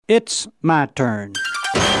It's my turn.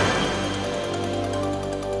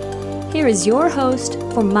 Here is your host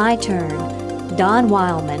for My Turn, Don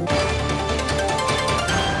Wildman.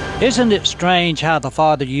 Isn't it strange how the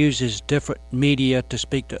Father uses different media to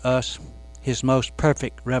speak to us? His most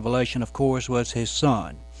perfect revelation, of course, was His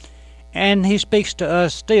Son. And He speaks to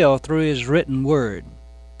us still through His written Word.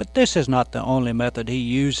 But this is not the only method He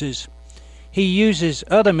uses. He uses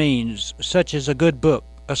other means, such as a good book,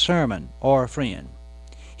 a sermon, or a friend.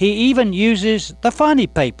 He even uses the funny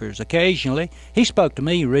papers occasionally. He spoke to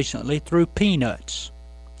me recently through Peanuts.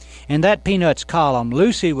 In that Peanuts column,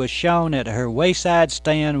 Lucy was shown at her wayside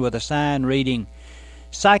stand with a sign reading,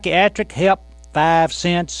 "Psychiatric help, 5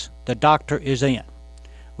 cents, the doctor is in."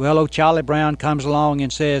 Well, old Charlie Brown comes along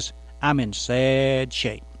and says, "I'm in sad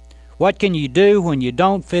shape. What can you do when you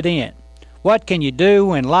don't fit in? What can you do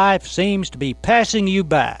when life seems to be passing you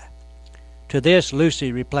by?" To this,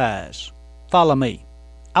 Lucy replies, "Follow me.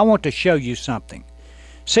 I want to show you something.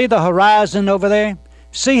 See the horizon over there?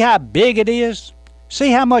 See how big it is?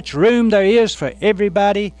 See how much room there is for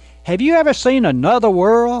everybody? Have you ever seen another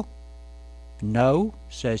world?" "No,"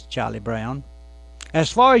 says Charlie Brown. "As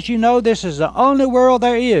far as you know, this is the only world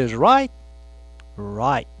there is, right?"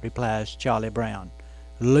 "Right," replies Charlie Brown.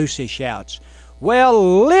 Lucy shouts,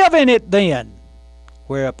 "Well, live in it then!"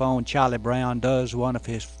 Whereupon Charlie Brown does one of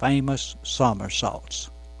his famous somersaults.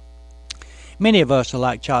 Many of us are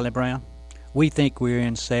like Charlie Brown. We think we're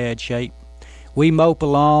in sad shape. We mope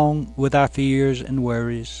along with our fears and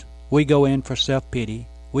worries. We go in for self-pity.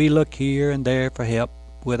 We look here and there for help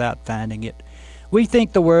without finding it. We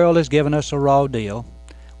think the world has given us a raw deal.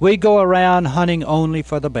 We go around hunting only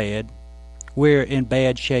for the bad. We're in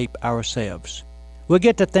bad shape ourselves. We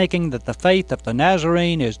get to thinking that the faith of the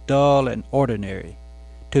Nazarene is dull and ordinary.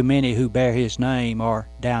 Too many who bear His name are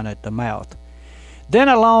down at the mouth. Then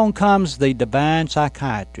along comes the divine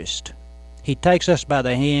psychiatrist. He takes us by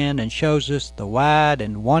the hand and shows us the wide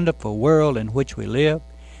and wonderful world in which we live,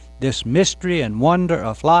 this mystery and wonder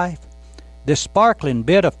of life, this sparkling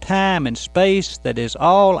bit of time and space that is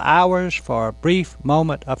all ours for a brief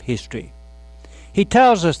moment of history. He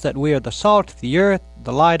tells us that we are the salt of the earth,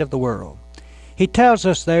 the light of the world. He tells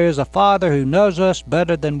us there is a Father who knows us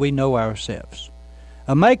better than we know ourselves,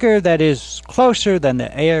 a Maker that is closer than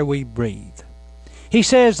the air we breathe. He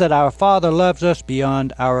says that our Father loves us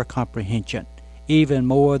beyond our comprehension, even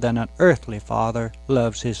more than an earthly father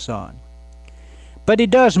loves his son. But He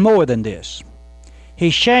does more than this. He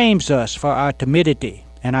shames us for our timidity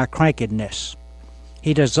and our crankiness.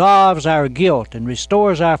 He dissolves our guilt and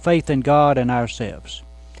restores our faith in God and ourselves.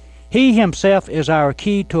 He Himself is our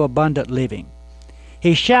key to abundant living.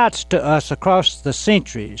 He shouts to us across the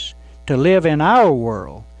centuries to live in our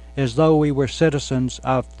world as though we were citizens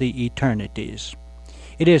of the eternities.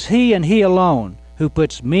 It is He and He alone who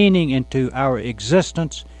puts meaning into our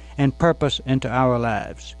existence and purpose into our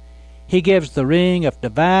lives. He gives the ring of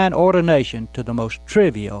divine ordination to the most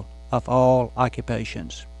trivial of all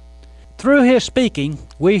occupations. Through His speaking,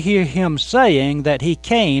 we hear Him saying that He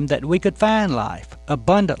came that we could find life,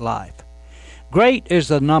 abundant life. Great is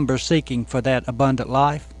the number seeking for that abundant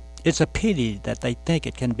life. It's a pity that they think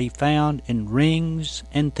it can be found in rings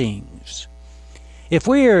and things. If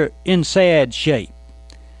we are in sad shape,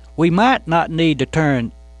 we might not need to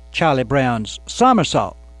turn Charlie Brown's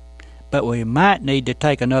somersault, but we might need to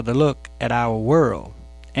take another look at our world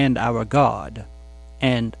and our God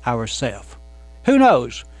and ourself. Who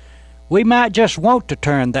knows? We might just want to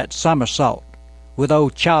turn that somersault with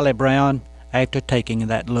old Charlie Brown after taking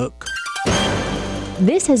that look.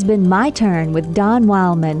 This has been My Turn with Don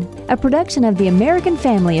Wildman, a production of the American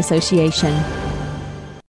Family Association.